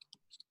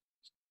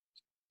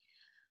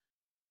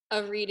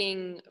A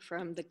reading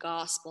from the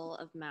Gospel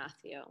of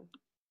Matthew.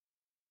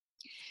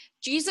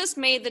 Jesus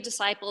made the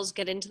disciples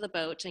get into the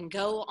boat and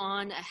go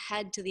on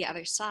ahead to the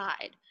other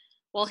side,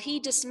 while he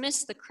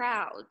dismissed the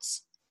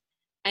crowds.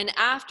 And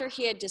after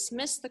he had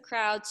dismissed the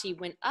crowds, he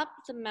went up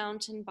the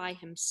mountain by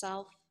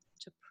himself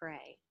to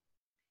pray.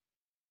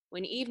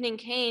 When evening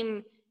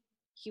came,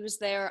 he was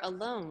there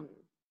alone.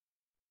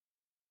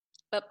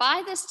 But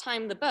by this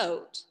time the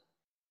boat,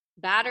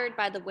 battered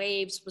by the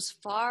waves, was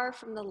far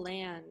from the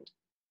land,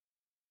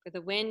 for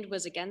the wind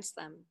was against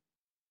them.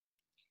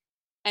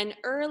 And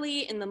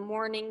early in the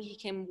morning he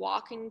came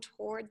walking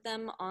toward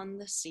them on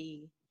the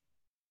sea.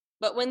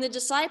 But when the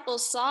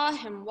disciples saw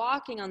him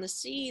walking on the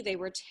sea, they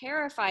were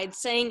terrified,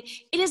 saying,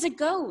 "It is a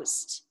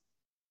ghost!"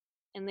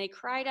 And they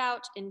cried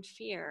out in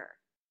fear.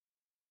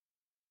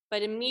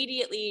 But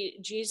immediately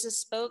Jesus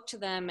spoke to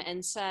them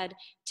and said,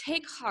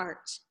 "Take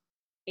heart,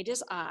 it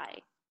is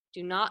I.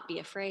 Do not be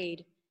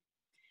afraid."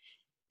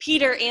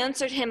 Peter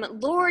answered him,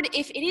 "Lord,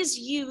 if it is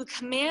you,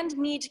 command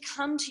me to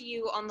come to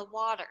you on the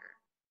water."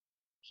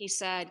 He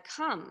said,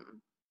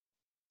 "Come."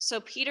 So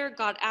Peter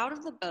got out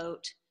of the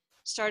boat,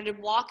 started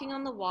walking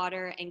on the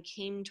water, and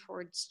came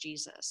towards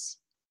Jesus.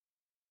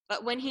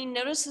 But when he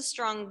noticed the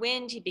strong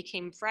wind, he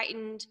became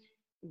frightened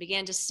and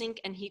began to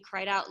sink, and he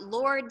cried out,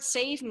 "Lord,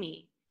 save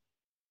me."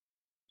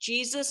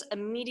 Jesus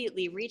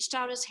immediately reached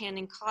out his hand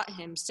and caught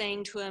him,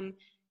 saying to him,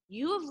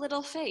 "You of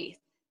little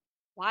faith,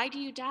 why do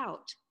you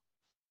doubt?"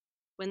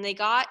 When they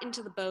got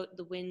into the boat,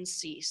 the wind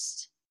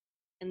ceased,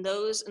 and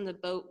those in the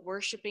boat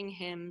worshiping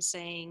him,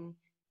 saying,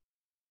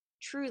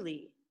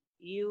 "Truly,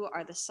 you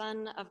are the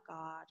Son of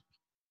God."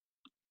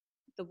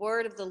 The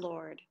word of the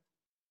Lord.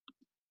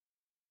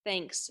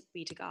 Thanks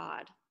be to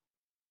God.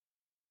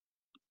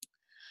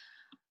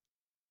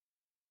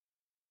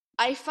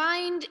 I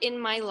find in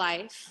my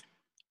life,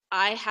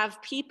 I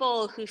have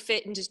people who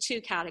fit into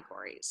two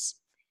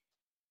categories.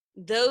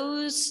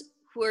 Those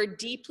who are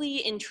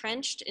deeply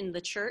entrenched in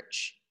the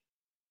church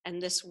and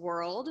this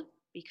world,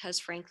 because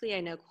frankly,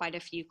 I know quite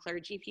a few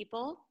clergy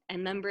people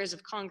and members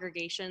of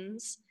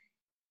congregations.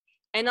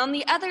 And on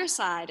the other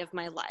side of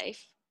my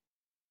life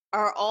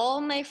are all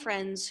my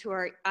friends who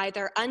are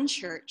either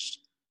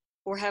unchurched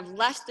or have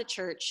left the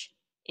church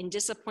in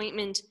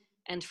disappointment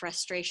and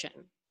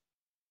frustration.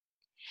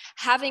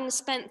 Having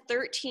spent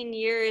 13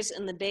 years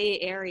in the Bay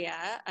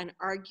Area, an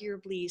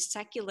arguably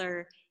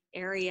secular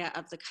area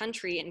of the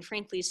country, and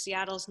frankly,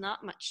 Seattle's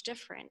not much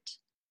different,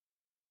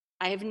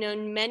 I have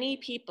known many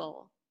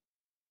people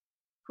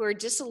who are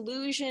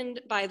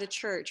disillusioned by the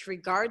church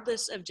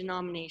regardless of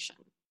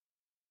denomination.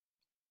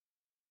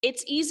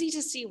 It's easy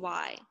to see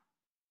why.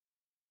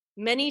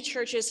 Many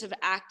churches have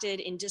acted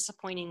in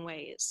disappointing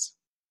ways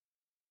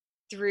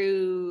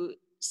through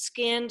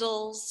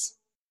scandals,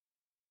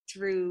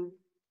 through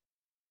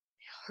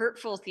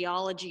hurtful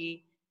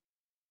theology.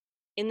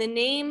 In the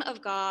name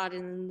of God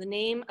and in the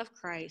name of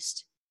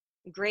Christ,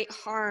 great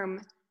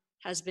harm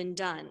has been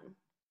done.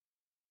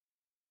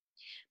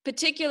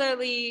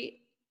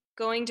 Particularly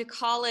going to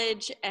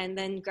college and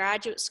then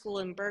graduate school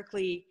in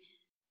Berkeley,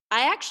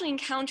 I actually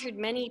encountered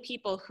many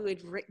people who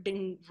had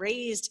been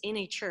raised in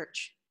a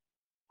church,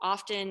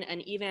 often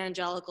an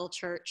evangelical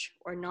church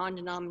or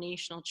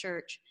non-denominational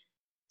church,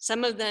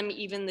 some of them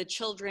even the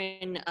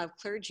children of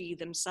clergy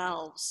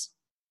themselves.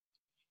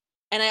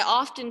 And I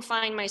often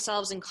find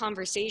myself in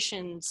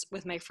conversations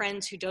with my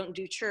friends who don't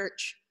do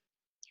church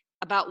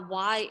about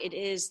why it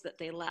is that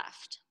they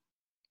left.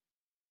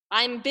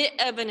 I'm a bit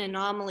of an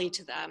anomaly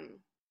to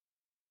them.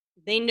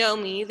 They know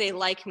me, they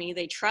like me,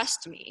 they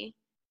trust me,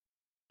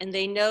 and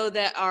they know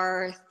that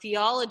our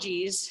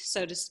theologies,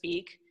 so to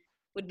speak,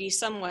 would be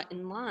somewhat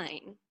in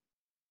line.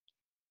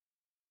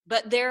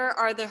 But there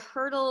are the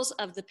hurdles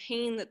of the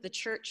pain that the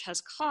church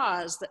has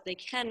caused that they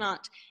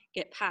cannot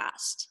get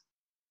past.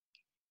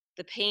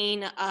 The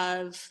pain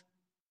of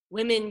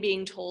women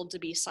being told to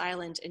be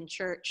silent in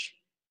church,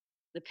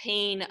 the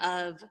pain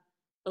of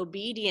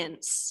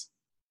obedience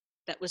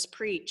that was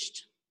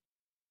preached.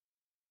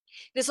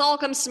 This all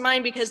comes to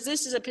mind because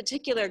this is a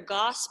particular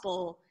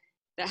gospel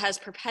that has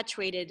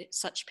perpetuated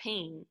such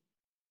pain.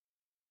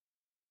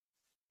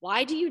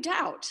 Why do you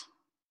doubt?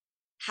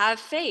 Have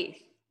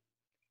faith.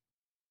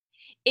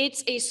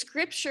 It's a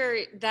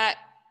scripture that,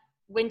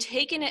 when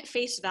taken at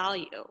face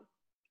value,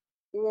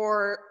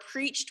 or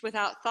preached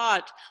without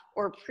thought,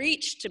 or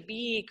preached to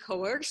be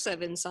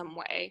coercive in some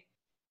way,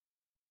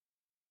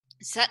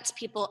 sets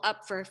people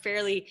up for a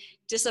fairly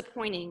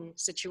disappointing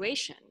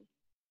situation.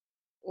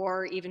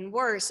 Or even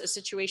worse, a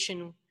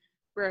situation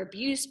where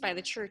abuse by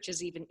the church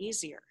is even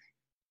easier.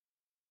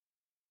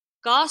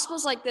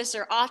 Gospels like this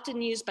are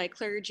often used by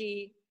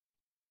clergy,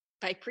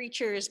 by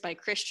preachers, by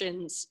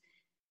Christians,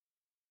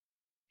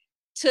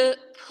 to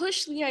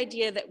push the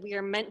idea that we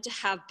are meant to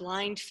have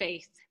blind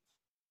faith,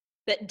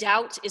 that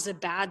doubt is a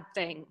bad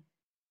thing.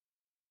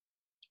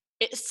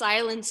 It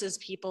silences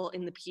people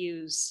in the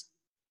pews.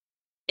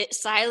 It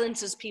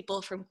silences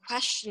people from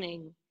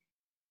questioning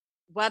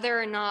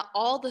whether or not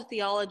all the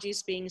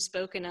theologies being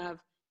spoken of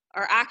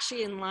are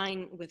actually in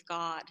line with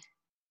God.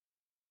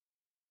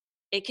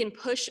 It can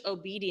push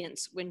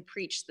obedience when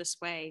preached this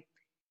way.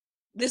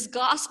 This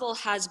gospel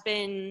has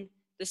been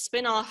the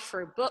spinoff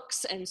for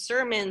books and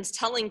sermons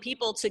telling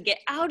people to get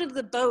out of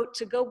the boat,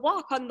 to go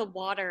walk on the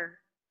water,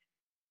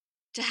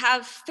 to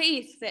have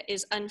faith that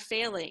is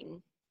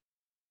unfailing,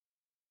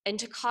 and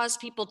to cause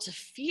people to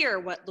fear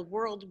what the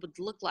world would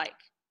look like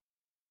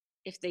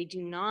if they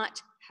do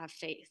not have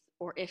faith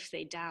or if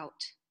they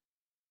doubt.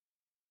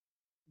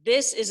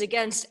 This is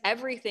against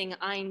everything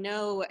I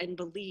know and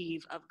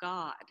believe of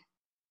God.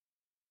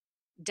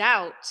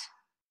 Doubt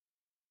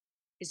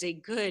is a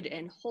good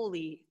and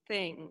holy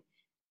thing.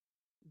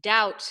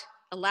 Doubt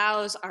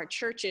allows our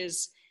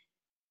churches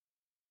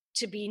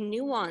to be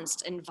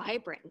nuanced and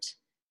vibrant.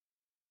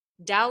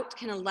 Doubt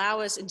can allow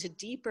us into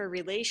deeper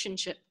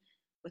relationship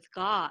with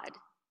God.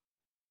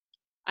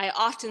 I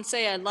often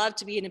say I love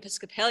to be an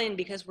Episcopalian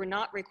because we're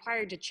not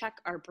required to check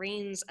our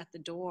brains at the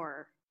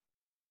door.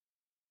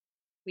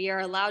 We are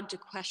allowed to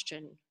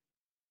question.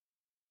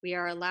 We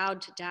are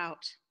allowed to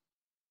doubt.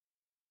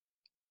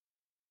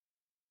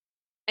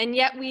 And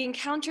yet we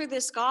encounter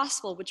this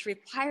gospel, which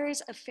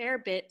requires a fair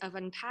bit of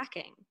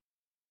unpacking.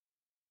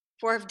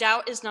 For if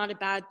doubt is not a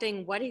bad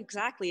thing, what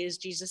exactly is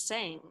Jesus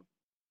saying?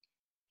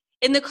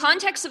 In the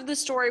context of the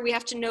story, we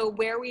have to know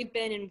where we've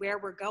been and where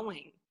we're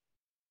going.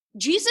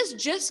 Jesus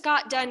just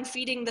got done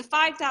feeding the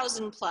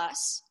 5,000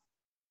 plus,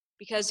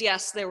 because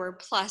yes, there were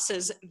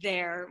pluses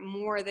there,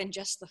 more than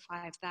just the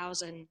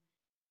 5,000.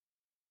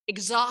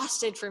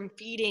 Exhausted from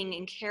feeding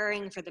and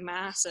caring for the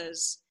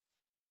masses,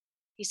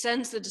 he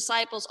sends the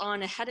disciples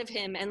on ahead of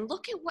him, and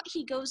look at what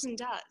he goes and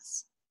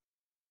does.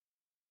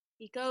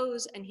 He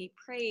goes and he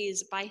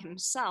prays by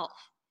himself.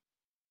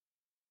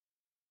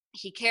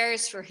 He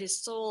cares for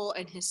his soul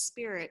and his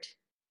spirit.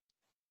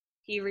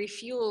 He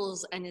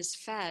refuels and is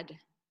fed.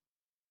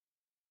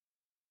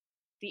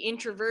 The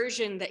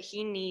introversion that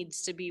he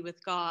needs to be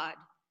with God,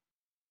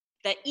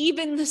 that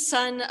even the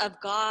Son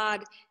of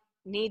God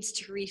needs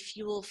to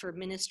refuel for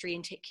ministry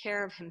and take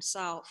care of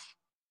himself,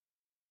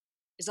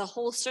 is a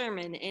whole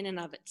sermon in and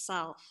of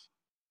itself.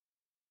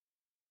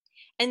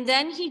 And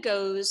then he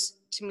goes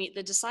to meet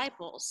the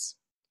disciples.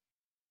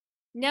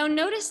 Now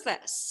notice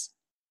this.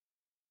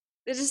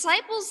 The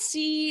disciples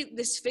see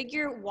this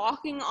figure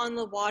walking on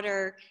the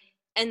water,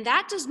 and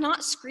that does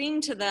not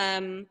scream to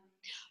them,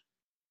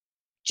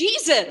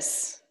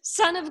 Jesus,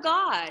 Son of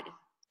God.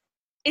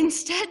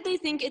 Instead, they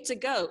think it's a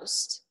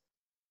ghost.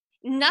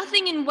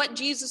 Nothing in what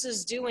Jesus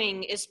is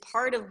doing is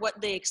part of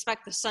what they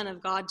expect the Son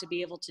of God to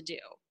be able to do.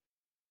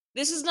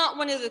 This is not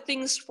one of the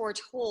things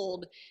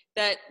foretold,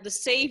 that the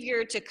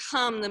Savior to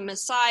come, the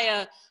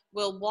Messiah,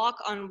 will walk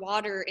on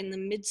water in the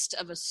midst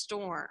of a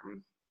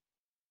storm.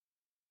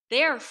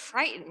 They are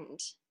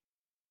frightened.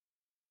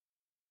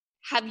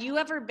 Have you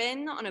ever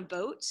been on a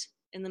boat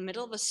in the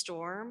middle of a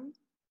storm?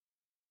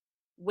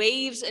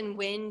 Waves and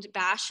wind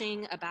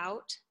bashing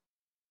about?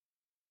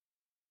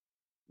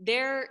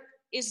 There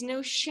is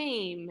no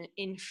shame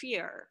in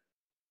fear.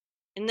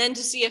 And then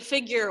to see a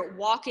figure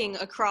walking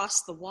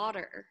across the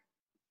water.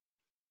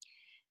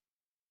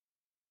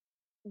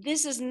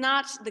 This is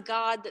not the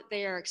God that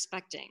they are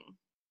expecting.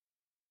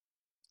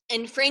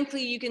 And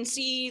frankly, you can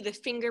see the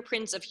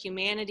fingerprints of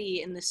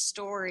humanity in this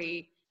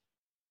story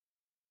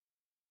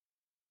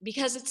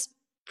because it's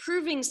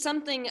proving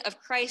something of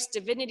Christ's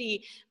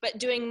divinity, but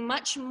doing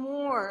much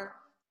more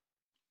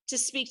to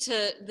speak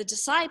to the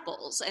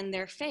disciples and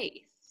their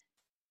faith.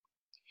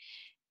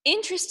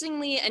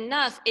 Interestingly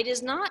enough, it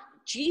is not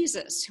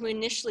Jesus who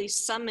initially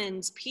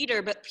summons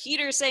Peter, but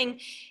Peter saying,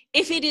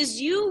 if it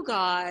is you,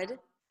 God,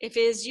 if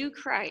it is you,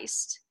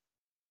 Christ,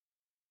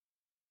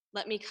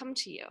 let me come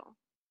to you.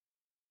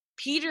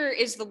 Peter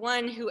is the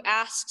one who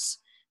asks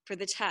for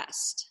the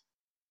test.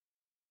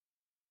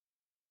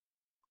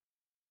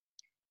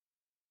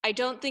 I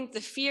don't think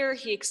the fear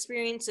he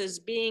experiences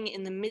being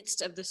in the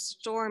midst of the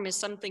storm is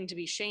something to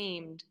be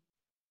shamed.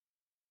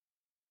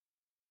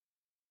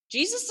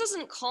 Jesus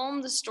doesn't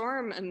calm the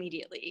storm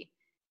immediately.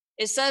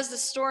 It says the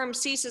storm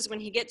ceases when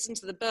he gets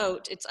into the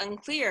boat. It's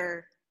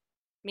unclear.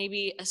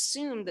 Maybe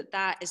assume that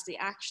that is the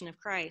action of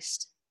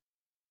Christ.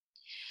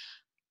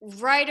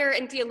 Writer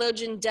and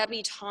theologian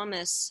Debbie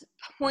Thomas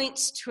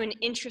points to an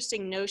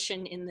interesting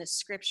notion in this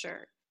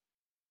scripture,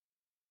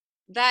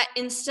 that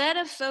instead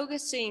of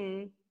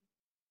focusing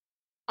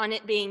on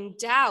it being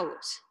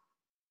doubt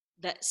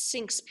that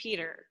sinks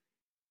Peter,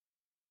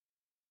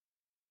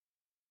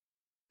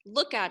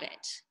 look at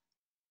it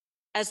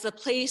as the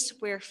place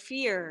where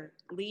fear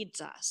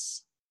leads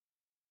us.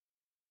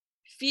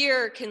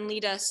 Fear can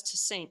lead us to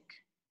sink.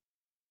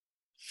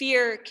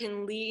 Fear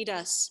can lead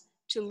us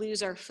to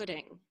lose our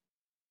footing.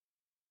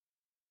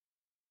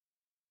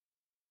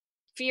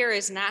 Fear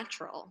is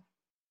natural.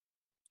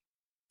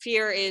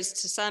 Fear is,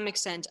 to some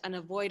extent,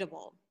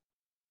 unavoidable.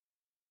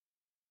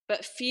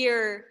 But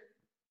fear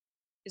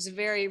is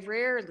very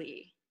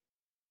rarely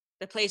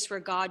the place where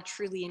God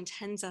truly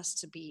intends us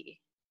to be.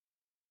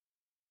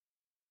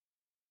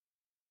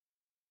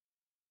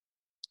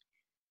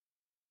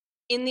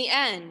 In the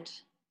end,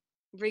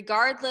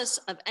 regardless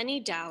of any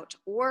doubt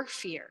or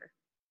fear,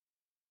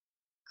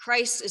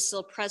 Christ is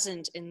still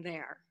present in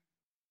there.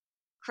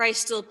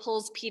 Christ still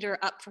pulls Peter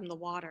up from the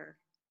water.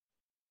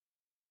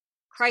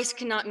 Christ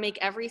cannot make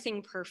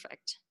everything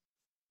perfect.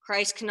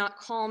 Christ cannot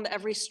calm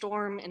every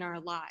storm in our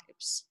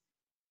lives.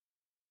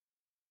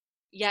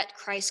 Yet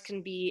Christ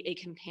can be a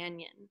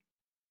companion,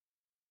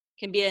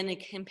 a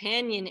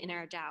companion in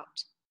our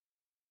doubt,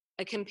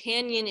 a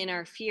companion in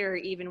our fear,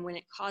 even when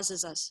it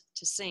causes us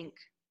to sink.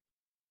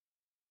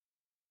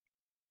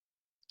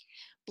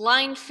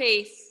 Blind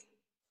faith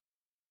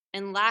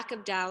and lack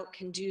of doubt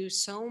can do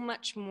so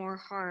much more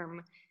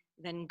harm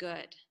than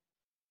good.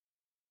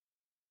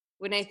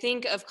 When I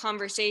think of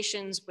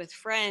conversations with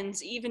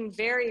friends, even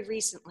very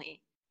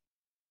recently,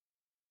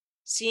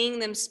 seeing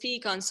them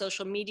speak on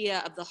social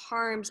media of the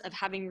harms of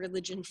having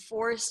religion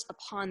forced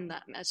upon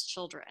them as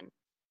children,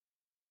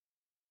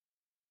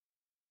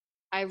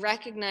 I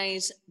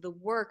recognize the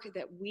work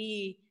that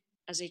we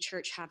as a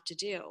church have to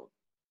do.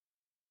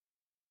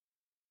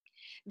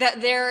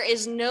 That there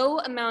is no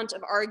amount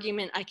of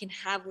argument I can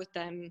have with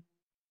them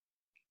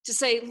to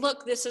say,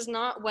 look, this is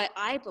not what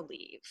I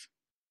believe.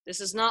 This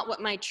is not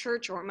what my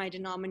church or my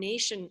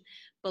denomination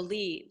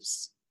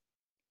believes.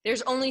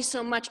 There's only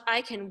so much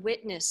I can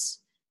witness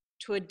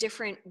to a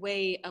different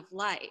way of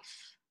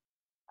life,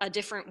 a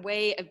different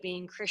way of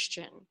being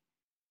Christian.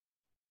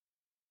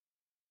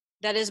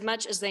 That as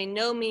much as they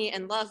know me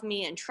and love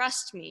me and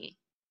trust me,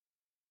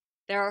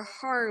 there are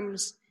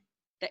harms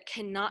that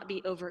cannot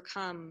be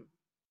overcome.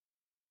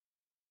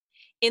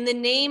 In the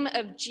name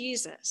of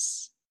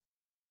Jesus,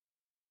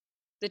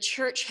 the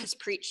church has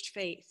preached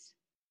faith,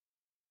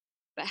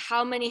 but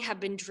how many have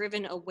been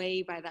driven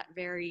away by that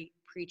very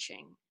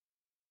preaching,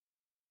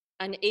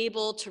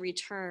 unable to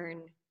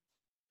return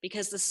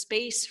because the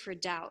space for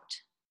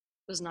doubt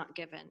was not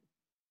given,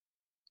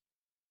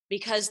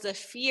 because the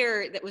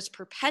fear that was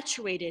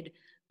perpetuated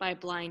by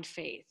blind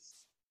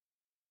faith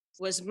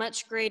was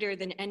much greater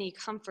than any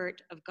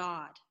comfort of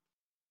God.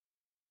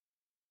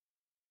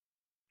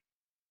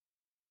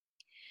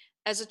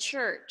 As a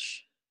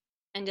church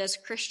and as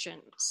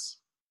Christians,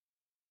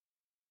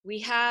 we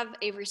have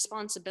a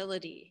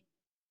responsibility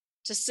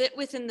to sit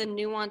within the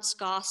nuanced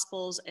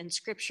gospels and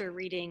scripture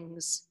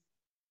readings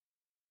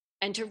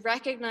and to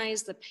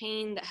recognize the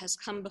pain that has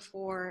come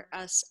before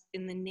us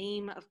in the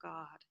name of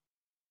God.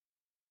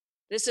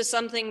 This is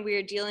something we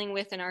are dealing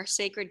with in our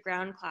Sacred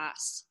Ground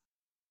class.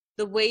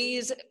 The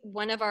ways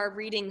one of our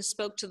readings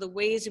spoke to the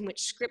ways in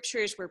which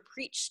scriptures were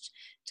preached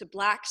to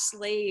Black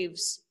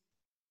slaves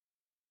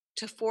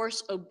to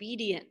force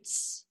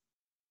obedience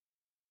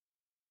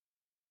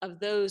of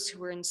those who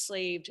were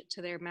enslaved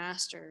to their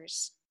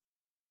masters.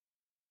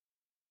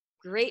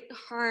 Great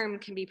harm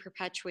can be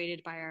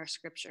perpetuated by our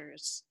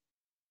scriptures.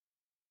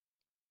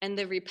 And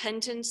the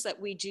repentance that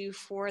we do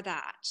for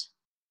that,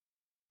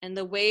 and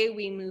the way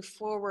we move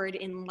forward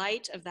in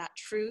light of that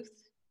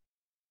truth,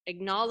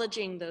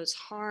 acknowledging those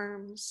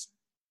harms,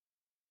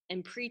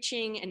 and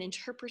preaching and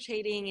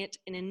interpreting it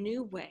in a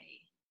new way,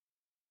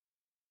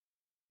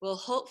 will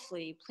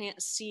hopefully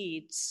plant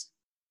seeds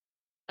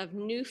of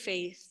new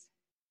faith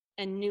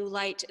and new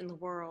light in the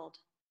world.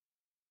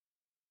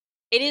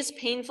 It is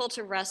painful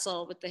to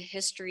wrestle with the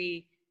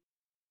history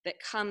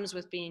that comes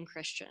with being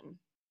Christian.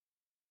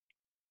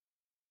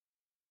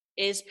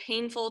 It is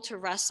painful to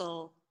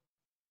wrestle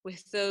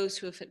with those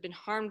who have been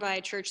harmed by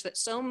a church that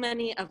so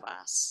many of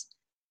us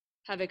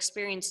have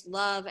experienced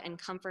love and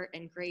comfort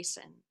and grace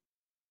in.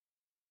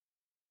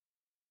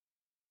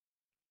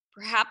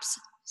 Perhaps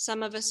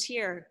some of us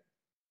here,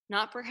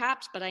 not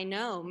perhaps, but I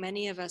know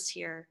many of us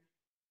here,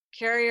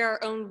 carry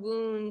our own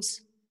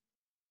wounds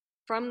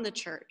from the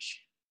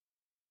church.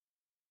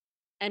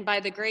 And by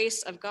the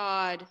grace of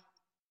God,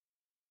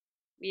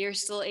 we are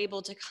still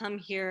able to come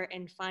here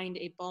and find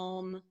a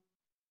balm,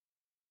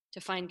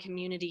 to find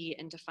community,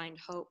 and to find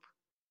hope.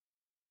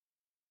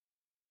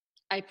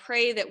 I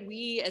pray that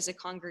we as a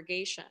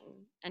congregation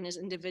and as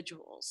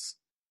individuals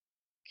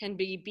can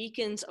be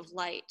beacons of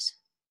light,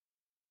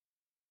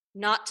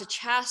 not to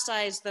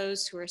chastise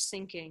those who are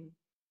sinking,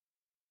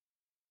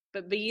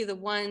 but be the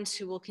ones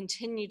who will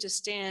continue to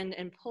stand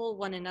and pull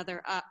one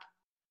another up,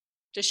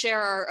 to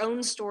share our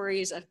own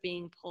stories of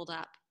being pulled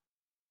up,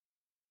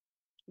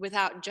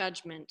 without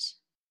judgment,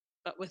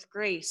 but with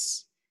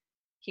grace,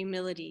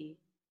 humility,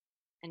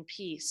 and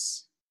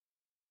peace.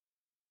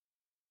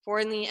 For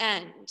in the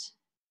end,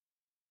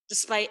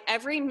 despite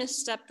every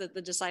misstep that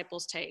the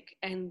disciples take,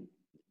 and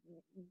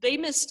they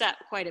misstep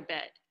quite a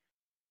bit,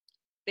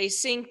 they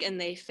sink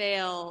and they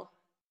fail.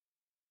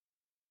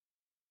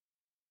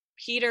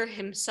 Peter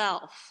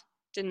himself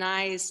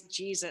denies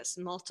Jesus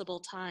multiple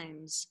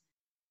times,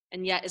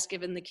 and yet is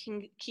given the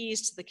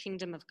keys to the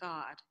kingdom of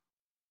God.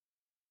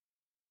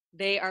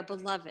 They are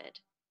beloved.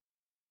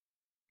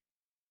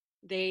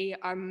 They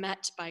are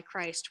met by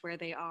Christ where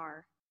they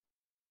are.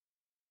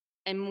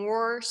 And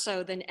more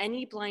so than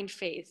any blind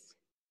faith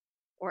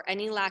or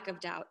any lack of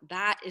doubt,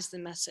 that is the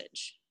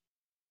message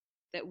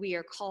that we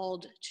are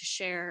called to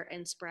share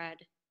and spread.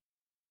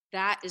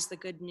 That is the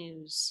good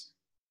news,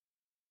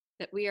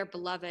 that we are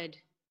beloved,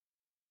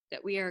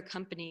 that we are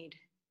accompanied,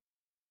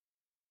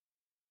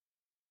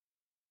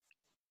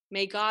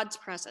 May God's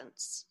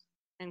presence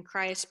and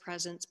Christ's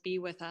presence be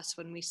with us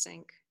when we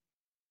sink.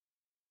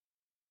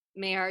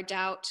 May our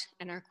doubt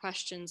and our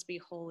questions be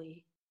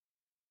holy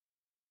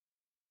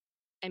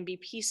and be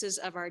pieces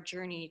of our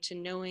journey to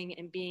knowing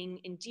and being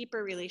in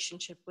deeper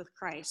relationship with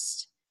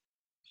Christ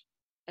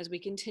as we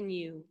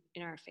continue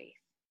in our faith.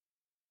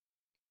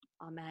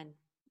 Amen.